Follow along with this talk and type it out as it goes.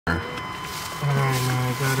Alright, now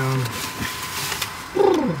I got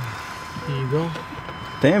here you go.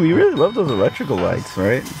 Damn, you really love those electrical lights,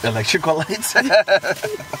 right? Electrical lights? This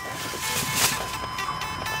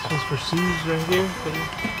one's for Sue's right here.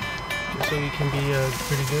 So we can be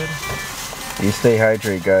pretty good. You stay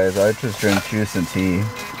hydrated, guys. I just drink juice and tea.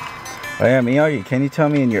 Oh yeah, Miyagi, can you tell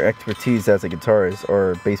me in your expertise as a guitarist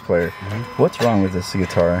or bass player, what's wrong with this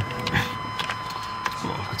guitar?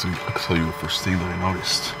 Well, I can tell you the first thing that I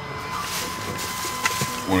noticed.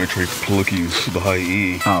 When I tried plucking the high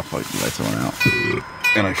E. Oh fuck, the lights went out.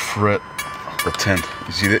 And I fret the 10th.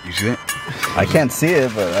 You see that? You see that? I can't see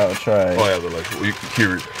it, but I'll try. Oh yeah, but like, well, you can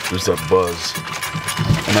hear it. There's that buzz.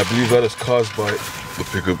 And I believe that is caused by the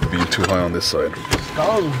pickup being too high on this side.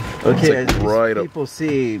 Okay, like right up. People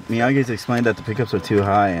see, Miyagi's explained that the pickups are too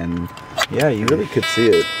high, and yeah, you really could see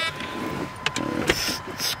it.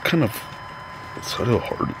 It's kind of, it's a little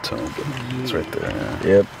hard to tell, but it's right there. Yeah.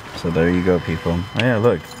 Yep, so there you go, people. Oh yeah,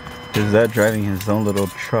 look, there's that driving his own little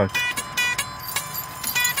truck.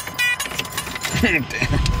 Damn,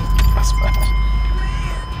 that's bad.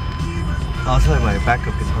 I'll tell you my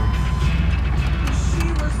backup guitar.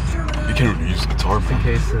 You can't really use the guitar, in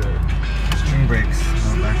case string breaks.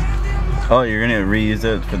 Oh, you're gonna reuse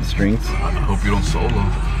it for the strings? I hope you don't solo.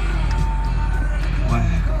 Why?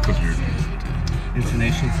 Because your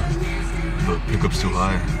intonations. The pickup's too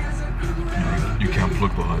high. You can't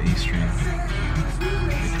plug the high E string.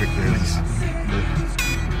 The trick there is.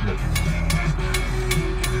 Look.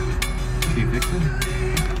 Can you fix it?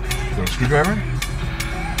 You got a screwdriver?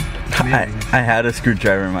 I had a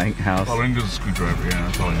screwdriver in my house. All I need is a screwdriver, yeah,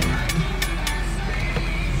 that's all I need.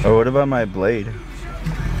 Or what about my blade?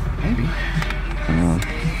 Maybe.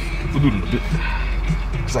 We'll do it a little bit.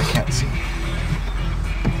 Because I can't see.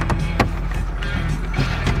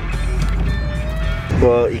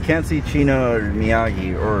 Well, you can't see Chino or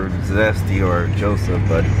Miyagi or Zesty or Joseph,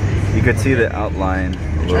 but you could see the outline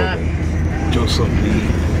a little bit. Joseph Lee.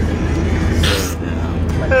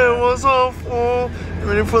 Hey, what's up, fool? You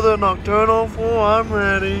ready for the Nocturno, fool? I'm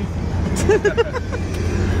ready.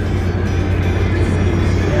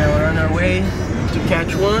 Yeah, we're on our way to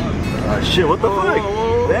catch one. Oh shit, what the fuck?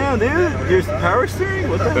 Damn, dude, you're power steering?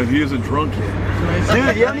 What the? And he isn't drunk yet.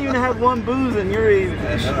 Dude, you haven't even had one booze and you're already...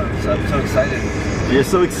 I'm so excited. You're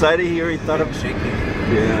so excited, he already thought of... shaking.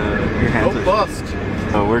 Yeah, your hands Don't are... bust.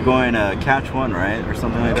 Oh, we're going to catch one, right? Or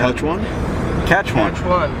something like that? Catch one? Catch one. Catch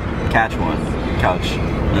one. Catch one. Couch.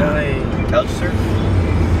 Hey. Couch surf?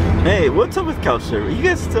 Hey, what's up with couch surf? You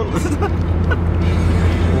guys still... We're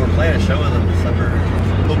playing a show with them this summer.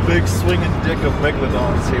 The big swinging dick of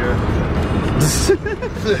Megalodon's here.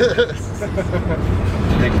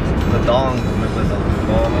 The dong.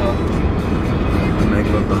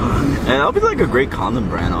 Megalodon. And that'll be like a great condom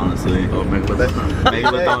brand, honestly. Oh, Megalodon.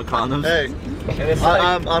 Megalodon condoms. Hey,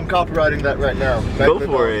 I'm copywriting that right now. Go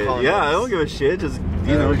for it. Condoms. Yeah, I don't give a shit. Just,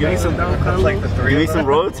 you know, give me some... That's like the three. Give me some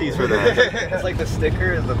royalties for that. It's like the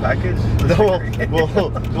sticker is the package.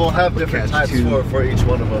 We'll have different types for each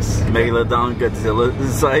one of us. Megalodon Godzilla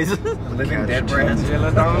size. Living Dead brands.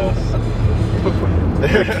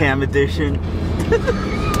 The Cam edition.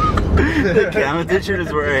 The Cam edition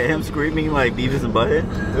is where I am screaming like Beavis and Butthead.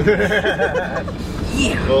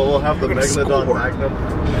 Yeah. We'll have the Megalodon Magnum.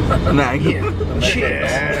 Magnum.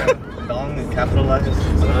 Yeah. Dong capitalized.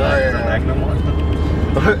 The Magnum one.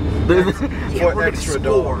 For extra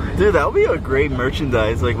dough. Dude, that would be a great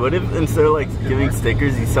merchandise. Like, what if instead of like giving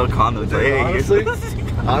stickers, you sell condoms? Like, hey,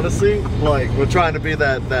 honestly, like we're trying to be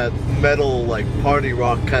that metal like party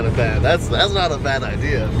rock kind of band. That's not a bad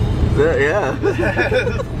idea. Yeah.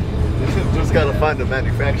 Just gotta find a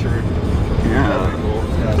manufacturer. Yeah. Cool.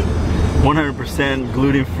 100%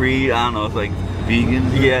 gluten free. I don't know. It's like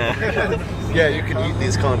vegan. Yeah. Yeah, you can eat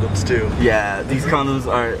these condoms too. Yeah, these condoms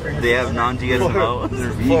they have non-GSMO. They're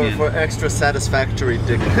vegan. For extra satisfactory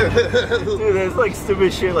dick. Dude, that's like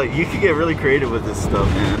stupid shit. Like, you could get really creative with this stuff,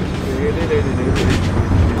 man.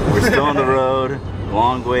 We're still on the road.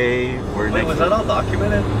 Long way. Wait, was that all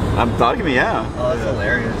documented? I'm documenting, yeah. Oh, that's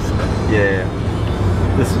hilarious. Yeah.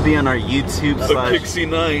 This would be on our YouTube The Kickzy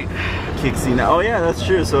night. Kickzy night. Oh yeah, that's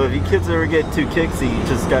true. So if you kids ever get too kicksy, you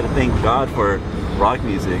just gotta thank God for rock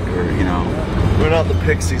music, or you know. We're not the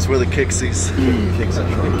Pixies, we're the Kickzies.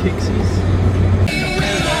 Kickzies.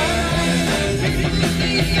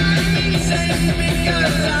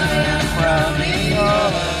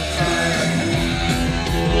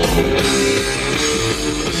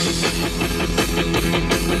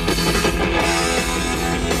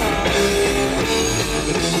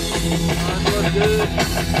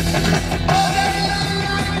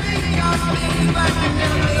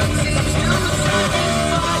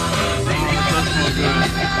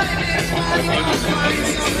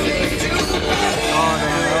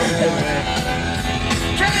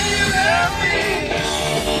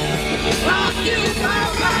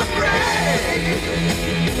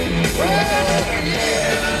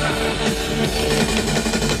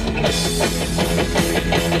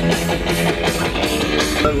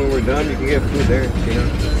 When we're done, you can get food there, you know?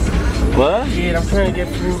 What? Yeah, I'm trying to get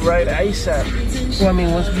food right ASAP. Well, I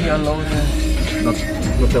mean, once we unload it.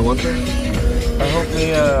 What's that one thing? I hope they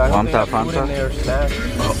have food in there, snacks.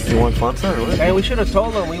 Oh, you want Fanta or what? And we should have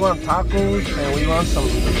told them we want tacos and we want some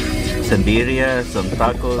birria, some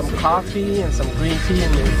tacos, some coffee and some green tea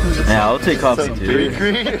in there. Yeah, I'll take coffee Some too.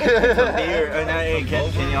 green. Some beer. And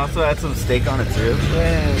can you also add some steak on it too?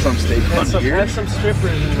 Yeah. Some steak on here. Add some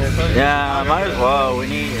strippers in there. Yeah, might as well. We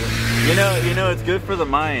need. You know, it's good for the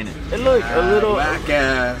mind. And look, a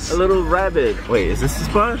little rabbit. Wait, is this the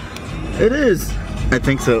spot? It is. I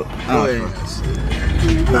think so. Oh,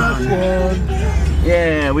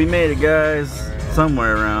 yeah, we made it, guys.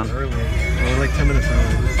 Somewhere around. Early. We're like 10 minutes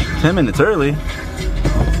early. 10 minutes early.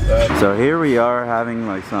 So here we are having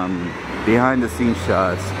like some behind the scenes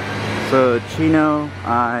shots. So Chino,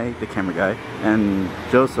 I, the camera guy, and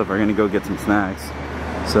Joseph are gonna go get some snacks.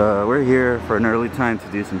 So we're here for an early time to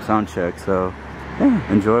do some sound check. So yeah,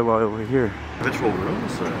 enjoy while we're here. Virtual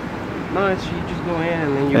rooms or? No, it's you just go in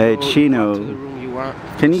and then you Hey, go Chino, to the room you want.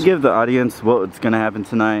 can you give the audience what's gonna happen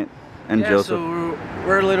tonight? And yeah, Joseph. so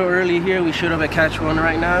we're a little early here. We should have at Catch One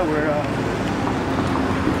right now. We're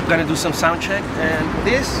gonna do some sound check, and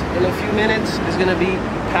this in a few minutes is gonna be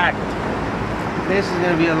packed. This is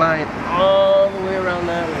gonna be a line all the way around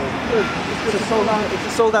that way. It's a sold out. It's a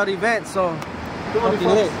sold out event, so fucking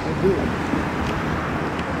lit.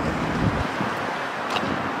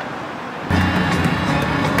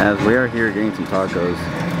 As we are here getting some tacos,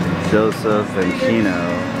 Joseph and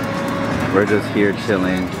Chino, we're just here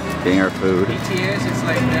chilling, getting our food. BTS, it's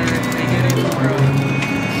like they get it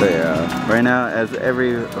for So yeah, right now, as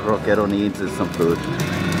every rockero needs is some food.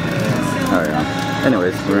 Oh yeah.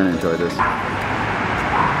 Anyways, we're gonna enjoy this.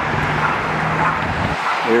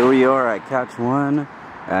 Here we are at Catch One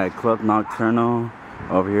at Klub Nocurno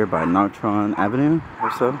over here by Nocturno Avenue or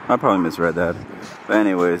so. I probably misread that. But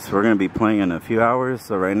anyways, we're gonna be playing in a few hours.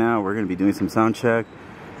 So right now we're gonna be doing some sound check.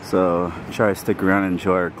 So try to stick around and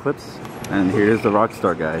enjoy our clips. And here's the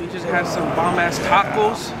Rockstar guy. We just had some bomb ass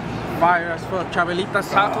tacos. Fire as fuck. Chabelitas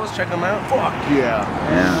tacos, check them out. Fuck yeah.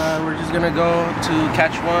 And we're just gonna go to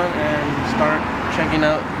Catch One and start checking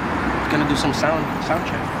out. Gonna do some sound check.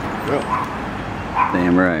 Yeah.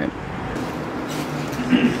 Damn right.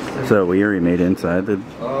 So we already made it inside the.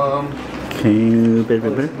 Can you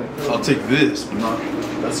I'll take this, but not.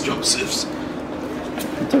 That's Joseph's.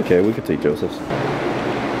 It's okay, we could take Joseph's.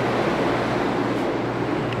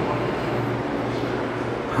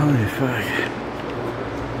 Holy fuck.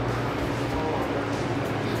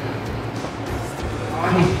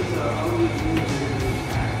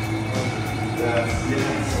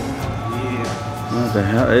 What the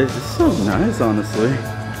hell? It's so nice, honestly.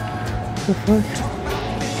 What the fuck?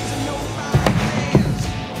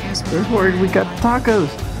 Where we got tacos.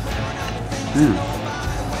 Yeah.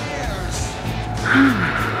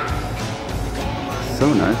 So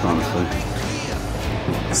nice, honestly.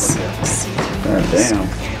 God damn.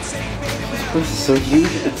 This is so huge.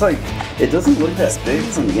 It's like, it doesn't look that big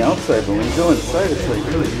from the outside, but when you go inside, it's like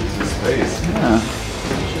really huge space. Yeah.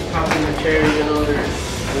 Pop in the chair, you know,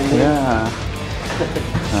 Yeah.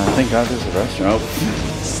 Thank God there's a restaurant.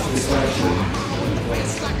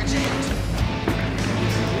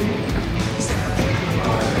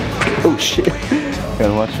 Oh shit.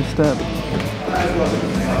 Gotta watch your step.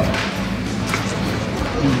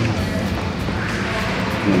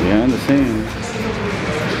 Behind the scenes.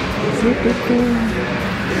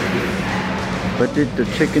 What did the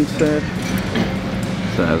chicken said?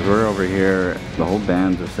 So as we're over here, the whole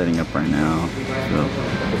bands are setting up right now. So.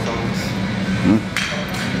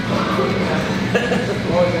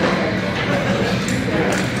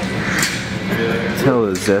 Tell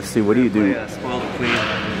the Zesty, what do you do? Yeah, Spoil the Queen.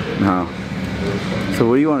 No. So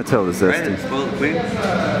what do you want to tell the Zesty? Right? Spoil the Queen?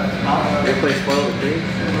 They play Spoil the Queen?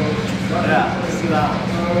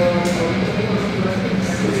 Yeah.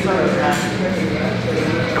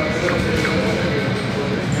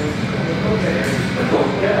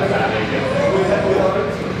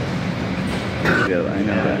 Good, I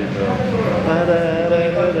know that.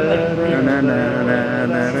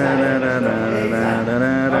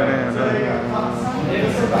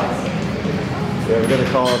 Yeah, we're gonna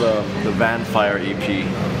call it the Van Fire EP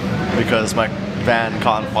because my van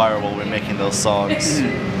caught on fire while we were making those songs.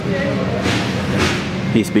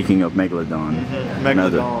 He's speaking of Megalodon.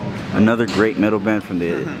 Megalodon. Another great metal band from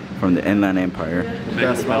the Inland Empire.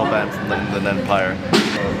 Best metal band from the Inland Empire.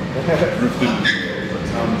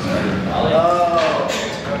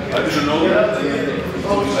 I didn't know that.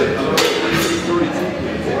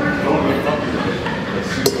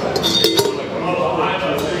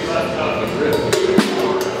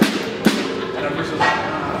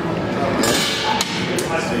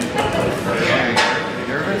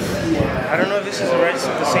 it's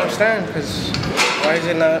at the same stand? Because why is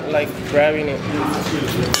it not like grabbing it?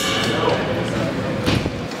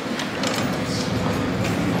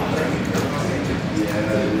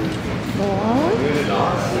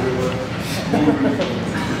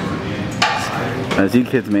 As you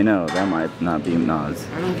kids may know, that might not be Nas.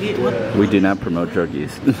 I don't get what. We do not promote drug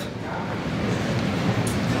use. He's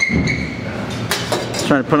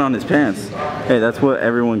trying to put on his pants. Hey, that's what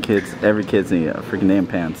every kid's need, freaking damn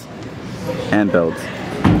pants. And belts.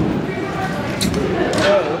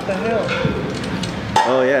 Oh, what the hell?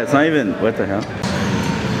 Oh yeah, it's not even, what the hell?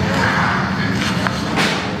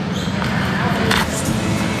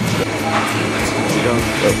 You don't,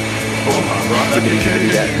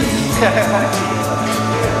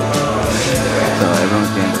 So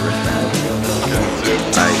everyone's getting the wristband.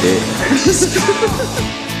 I did.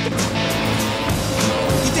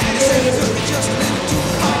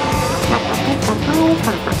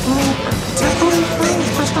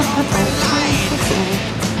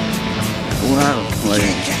 Wow, like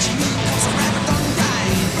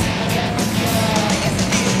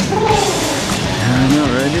I know,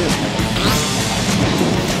 right?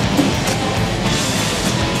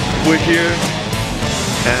 We're here,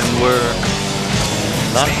 and we're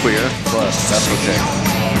not queer, but that's okay.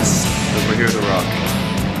 Because we're here to rock.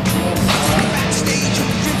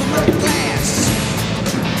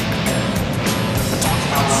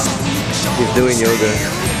 He's doing yoga.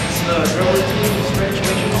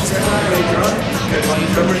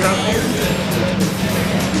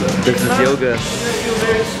 This is yoga.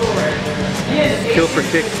 Kill for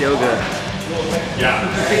Kickz yoga.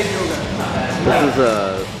 This is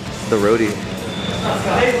the roadie.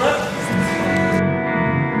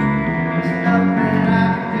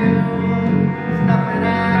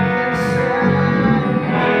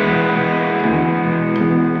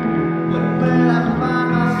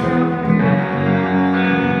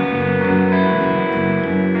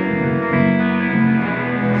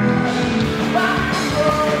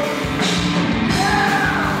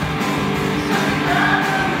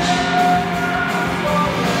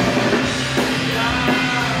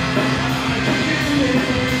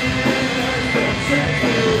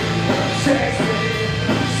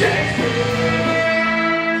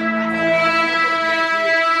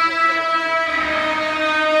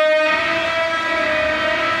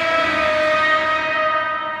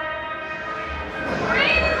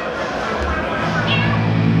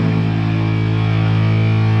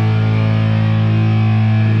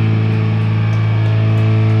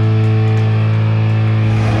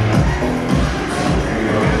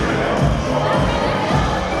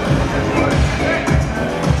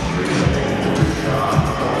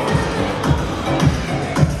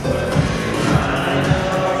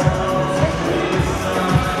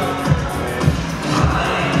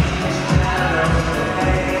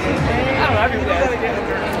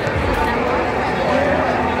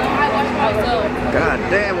 God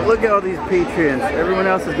damn, look at all these patrons. Everyone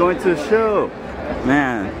else is going to a show.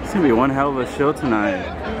 Man, it's gonna be one hell of a show tonight.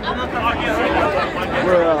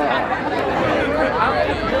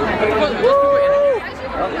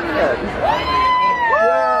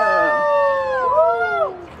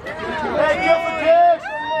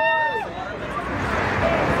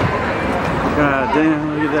 God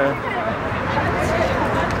damn, look at that.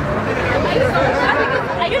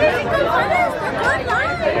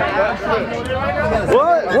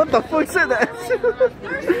 What? What the fuck said that?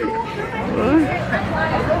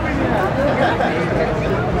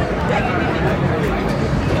 What?